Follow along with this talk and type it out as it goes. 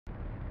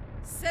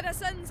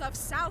Citizens of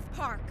South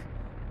Park,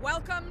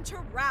 welcome to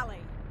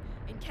Rally.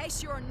 In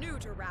case you're new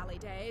to Rally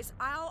Days,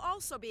 I'll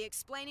also be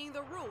explaining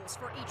the rules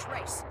for each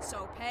race,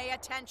 so pay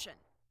attention.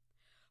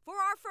 For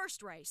our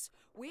first race,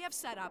 we have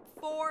set up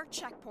 4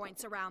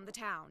 checkpoints around the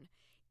town.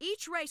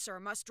 Each racer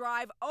must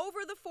drive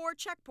over the 4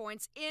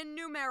 checkpoints in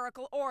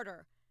numerical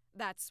order.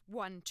 That's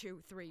 1,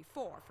 2, 3,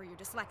 4 for you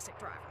dyslexic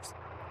drivers.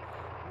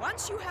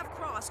 Once you have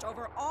crossed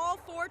over all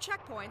 4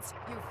 checkpoints,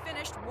 you've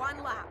finished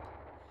 1 lap.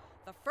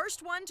 The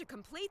first one to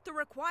complete the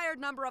required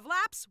number of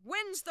laps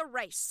wins the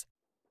race.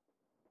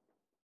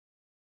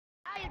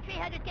 All you tree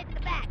huggers get to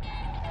the back.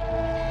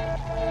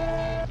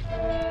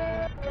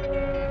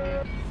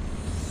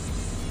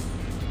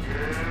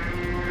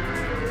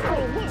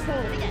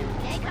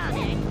 Stay calm,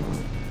 Eric.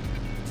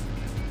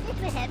 This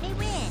would help me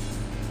win.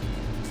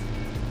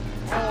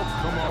 Oh,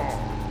 come on.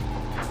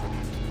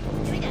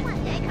 Here we go.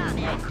 Stay calm,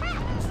 Eric.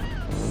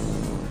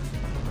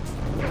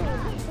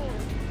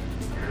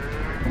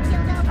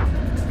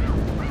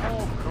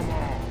 Oh, come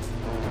on.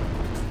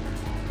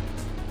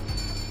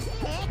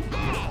 Kick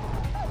ass.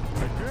 I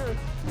did.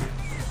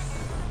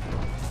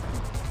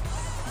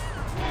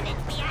 Move it,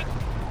 Fiat.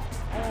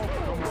 Oh,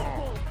 come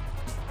on.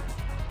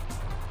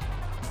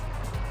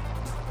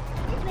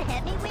 This would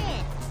help me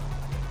win.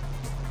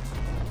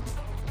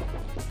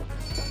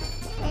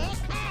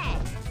 Kick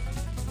ass.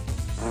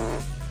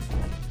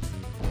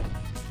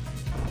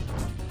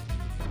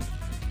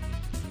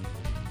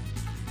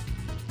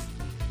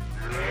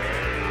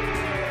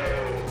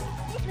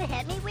 This would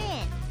help me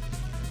win.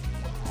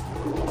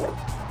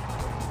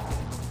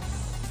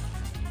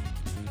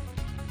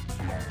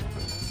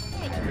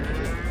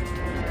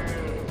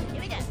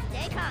 Here we go.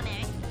 Stay calm,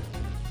 Eric.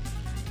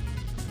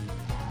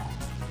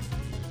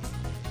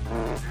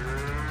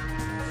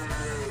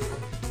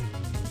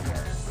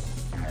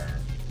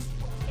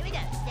 Here we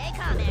go. Stay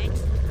calm, Eric.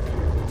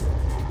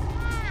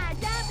 Ah,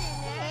 jumping,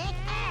 Eric.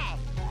 Ass.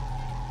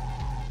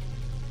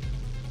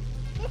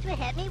 This would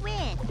help me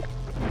win.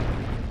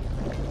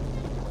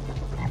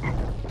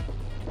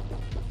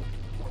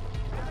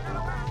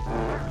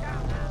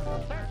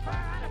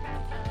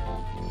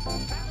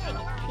 Take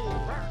it, cool.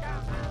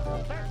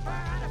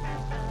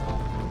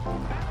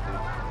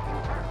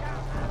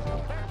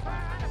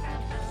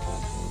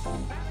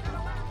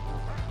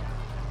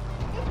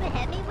 This would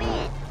help me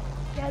win.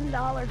 $10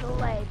 a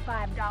lay, $5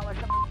 a...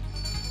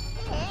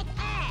 Kick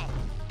ass.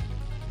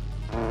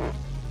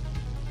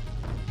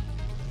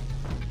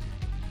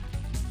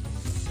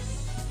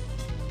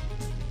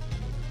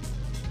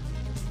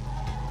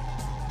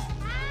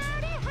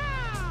 Howdy ho!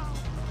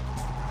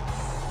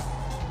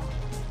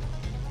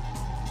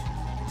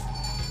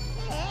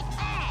 Kick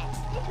ass.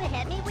 This would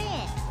help me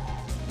win.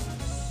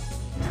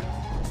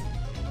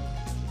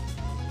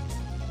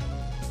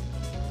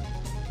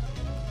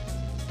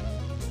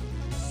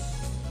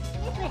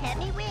 This would help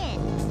me win.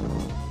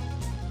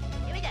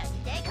 Here we go.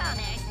 Stay calm,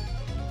 Eric.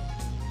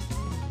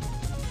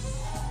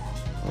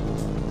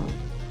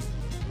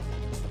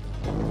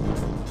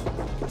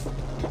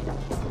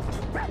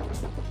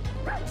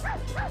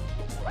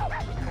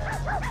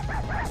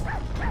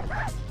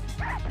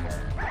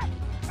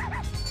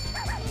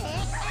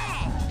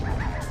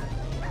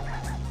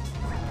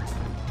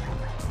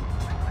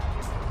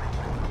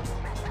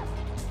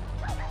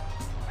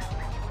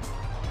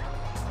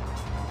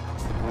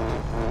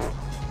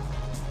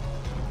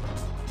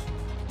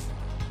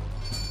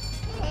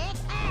 Kick ass. Kick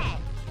ass.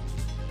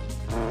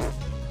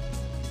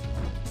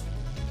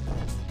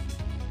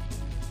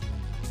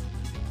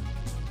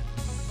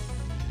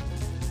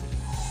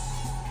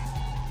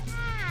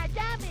 Ah,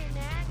 dummy,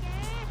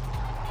 nugget.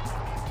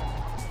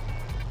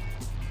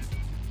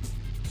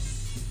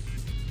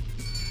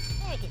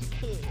 Eric is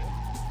cool.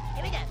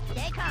 Here we go.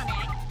 Stay calm,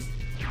 Eric.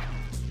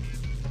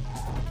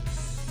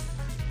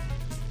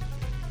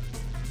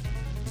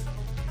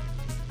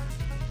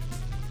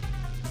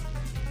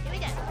 Here we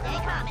go. Stay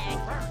calm,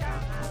 Eric.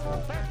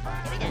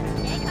 Here we go.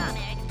 Stay calm,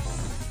 Eric.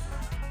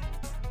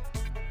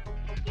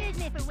 Excuse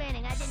me for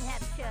winning. I didn't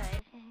have a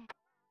choice.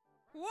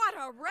 What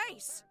a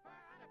race!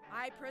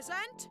 I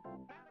present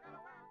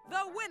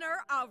the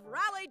winner of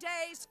Rally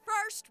Day's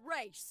first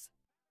race.